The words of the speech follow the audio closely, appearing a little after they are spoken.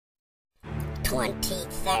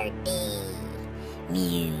2030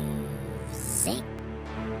 Music.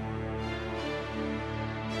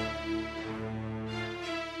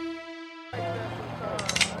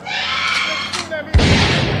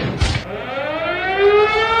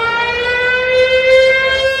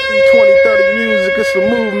 Music, it's a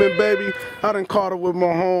movement, baby. I done caught up with my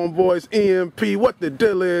homeboys, EMP. What the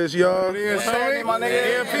deal is, y'all? Hey, my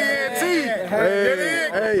nigga, EMP and T.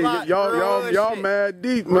 Hey, y'all mad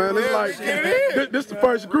deep, man. It's like this the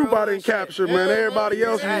first group I didn't capture, man. Everybody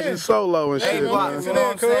else usually solo and shit, man. You know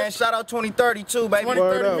what I'm saying? Shout out 2030 too, baby.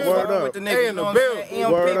 Word up. With the nigga, you know what I'm saying?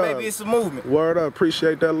 EMP, baby, it's a movement. Word up,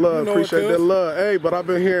 appreciate that love, Hey, but I've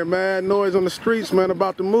been hearing mad noise on the streets, man,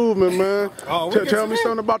 about the movement, man. Tell me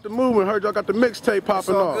something about the movement. Heard y'all got the mixtape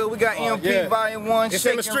popping off. Good. We got EMP Volume 1. It's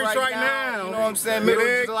in the streets right now. You know what I'm saying? Middle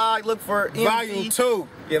of July, look for EMP. Volume 2.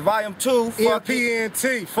 Yeah, Volume 2. EMP and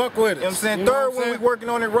T. Fuck with it. You know what I'm saying? Third one, we working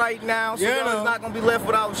on it right now. So y'all not gonna be left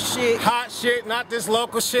without shit. Hot shit, not this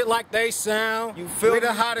local shit like they sound. You feel me? We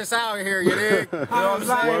the hottest out here, you dig? You know what I'm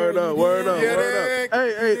saying? Word up.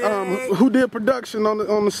 Hey, who did production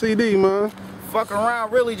on the CD, man? Fucking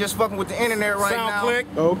around, really just fucking with the internet right now. Click.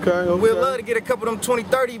 Okay. We'd love to get a couple of them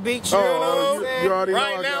 2030 beats. You know what I'm saying? You already know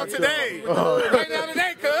right now today. Right now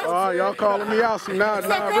today, cuz. All right, y'all calling me out, so now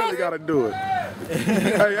I really gotta do it.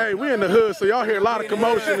 hey, we in the hood, so y'all hear a lot of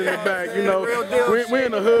commotion in the back, you know. We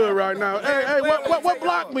in the hood right now. Hey, what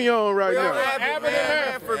block we on right now? Abbott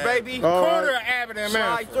and Manford, baby. Corner of Abbott and Manford.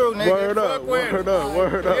 Slide through, nigga. Word up.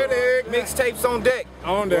 Mixtapes on deck.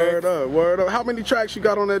 Word up. How many tracks you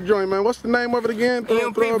got on that joint, man? What's the name of it again?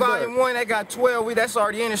 EMP Volume 1, that got 12. That's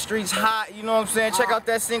already in the streets hot, you know what I'm saying? Check out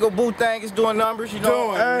that single Boo thing, it's doing numbers, you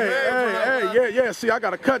know. Hey, see, I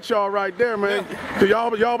gotta cut y'all right there, man. Cause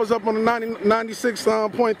y'all was up on the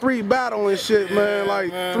 96.3 battle and shit, man,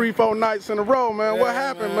 like 3-4 nights in a row, man. What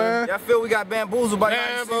happened, man? I feel we got bamboozled by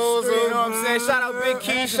 96th Street, you know what I'm saying? Shout out Big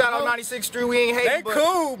Key, shout out 96th Street, we ain't hating, they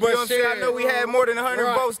cool, but you know what I'm saying? I know we had more than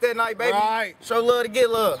 100 votes that night, baby. Show love to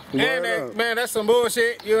get love. And man, that's some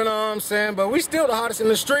bullshit, you know what I'm saying? But we still the hottest in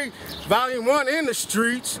the street. Volume 1 in the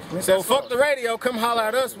streets. So fuck the radio, come holler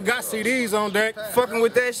at us. We got CDs on deck. Fucking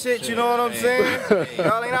with that shit, you know what I'm saying?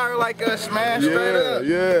 Y'all ain't out here like us, man. Straight up.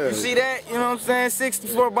 You see that? You know what I'm saying?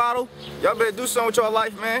 64 bottle. Y'all better do something with your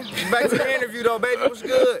life, man. Back to the interview though, baby. What's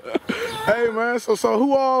good? Hey man, so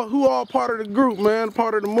who all part of the group, man?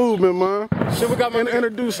 Part of the movement, man? Shit, we got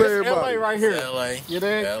introduce everybody. LA right here. LA. You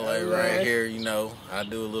dig? LA right here, you know. I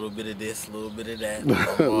do a little bit of this, a little bit of that.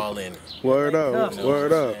 I'm all in it. Word up.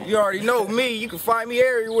 You already know me. You can find me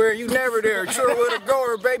everywhere. You never there. Sure with a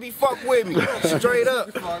goer, baby. Fuck with me. Straight up.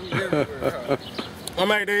 I'm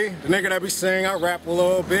AD, the nigga that be singing, I rap a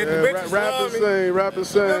little bit. Yeah, the bitches rap and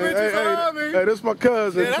sing. Hey, this my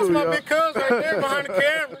cousin that's too, my big cousin right there behind the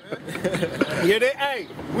camera. Hey,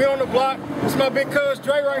 we on the block. This my big cuz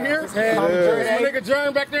Dre right here. My nigga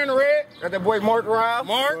Jern back there in the red. Got that boy Mark Rob.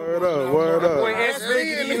 Word up. Boy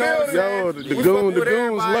SB in the building. Yo, the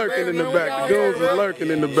goons lurking in the back. The goons is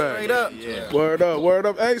lurking in the back. Straight up. Word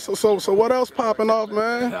up. Hey, so what else popping off,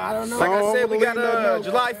 man? I don't know. Like I said, we got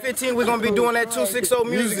July 15th. We're gonna be doing that 260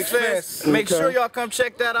 Music Fest. Make sure y'all come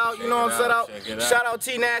check that out. You know what I'm saying? Shout out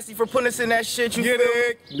T Nasty for putting us in that shit. You feel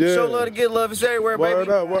me? Yeah. Show love to get love. It's everywhere, baby.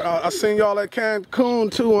 Word up. I seen y'all at Cancun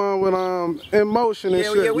too with In Motion and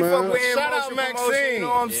shit, we man. fuck with In Shout out Motion Maxine. Promotion, you know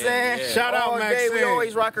what I'm saying? Shout out Maxine. We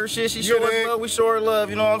always rock her shit. She show us love. We show her love.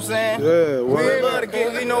 You know what I'm saying? Yeah. We'd love to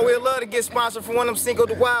get. You know, we'd love to get sponsored for one of them Cinco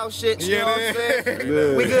de Wild shit. You know what I'm saying?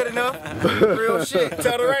 Yeah. We good enough. Real shit.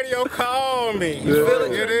 Tell the radio, call me. You feel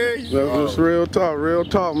it? That's real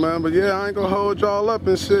talk, man. But yeah, I ain't gonna hold y'all up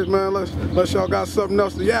and shit, man. Unless y'all got something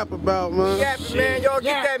else to yap about, man. Yapping, man. Y'all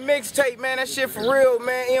get that mixtape, man. That shit for real,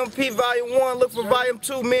 man. EMP Volume 1. Look for Volume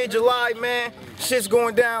 2 mid-July, man. Shit's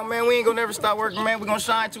going down, man. We ain't gonna never stop working, man. We gonna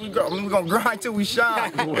shine till we grow. We gonna grind till we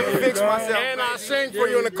shine. Fix myself. And I sing for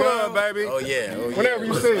you in the club, baby. Oh yeah. Whenever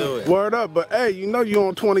you sing. Word up, but hey, you know you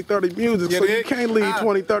on 2030 Music, so you can't leave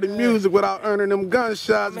 2030 Music without earning them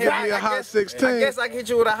gunshots. Give me a hot 16. I guess I can hit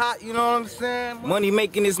you with a hot, you know what I'm saying? Money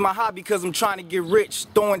making is my hobby because I'm trying to get rich.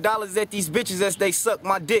 Throwing dollars at these bitches as they suck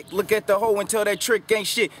my dick. Look at the hoe and tell that trick ain't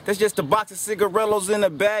shit. That's just a box of cigarillos and a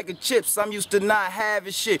bag of chips. I'm used to not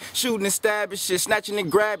having shit. Shooting and stabbing shit, snatching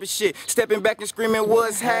and grabbing shit. Stepping back and screaming,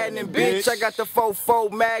 what's happening, bitch? I got the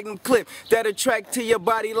 4-4 Magnum clip that attract to your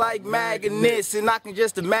body like magnets. And I can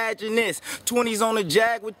just imagine this. 20s on the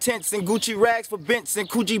Jag with tents and Gucci rags for bents and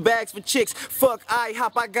Coogee bags for chicks. Fuck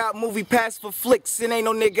IHOP, I got movie pass for flicks. And ain't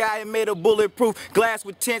no nigga I ain't made a bulletproof glass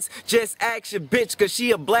with tents. Just action, bitch, cause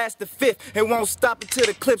she a blast the fifth and won't stop until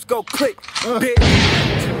the clips go click, bitch.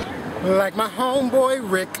 Like my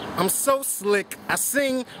homeboy Rick, I'm so slick. I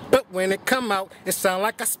sing, but when it come out, it sound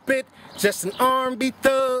like I spit. Just an R&B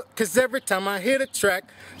thug, cause every time I hit a track,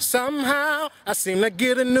 somehow I seem to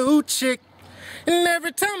get a new chick. And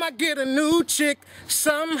every time I get a new chick,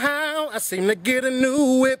 somehow I seem to get a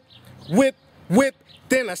new whip, whip, whip.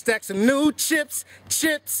 Then I stack some new chips,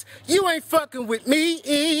 chips. You ain't fucking with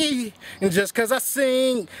me. And just cause I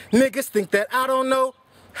sing, niggas think that I don't know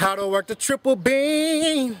how to work the triple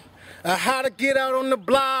beam. How to get out on the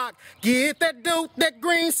block, get that dope, that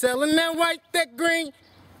green, selling that white, that green,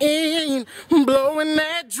 blowing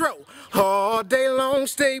that dro. All day long,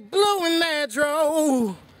 stay blowing that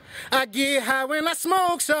dro. I get high when I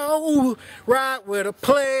smoke, so ride with a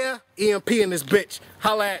player, EMP in this bitch.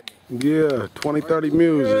 Holla at me. Yeah, 2030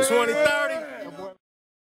 Music. 2030.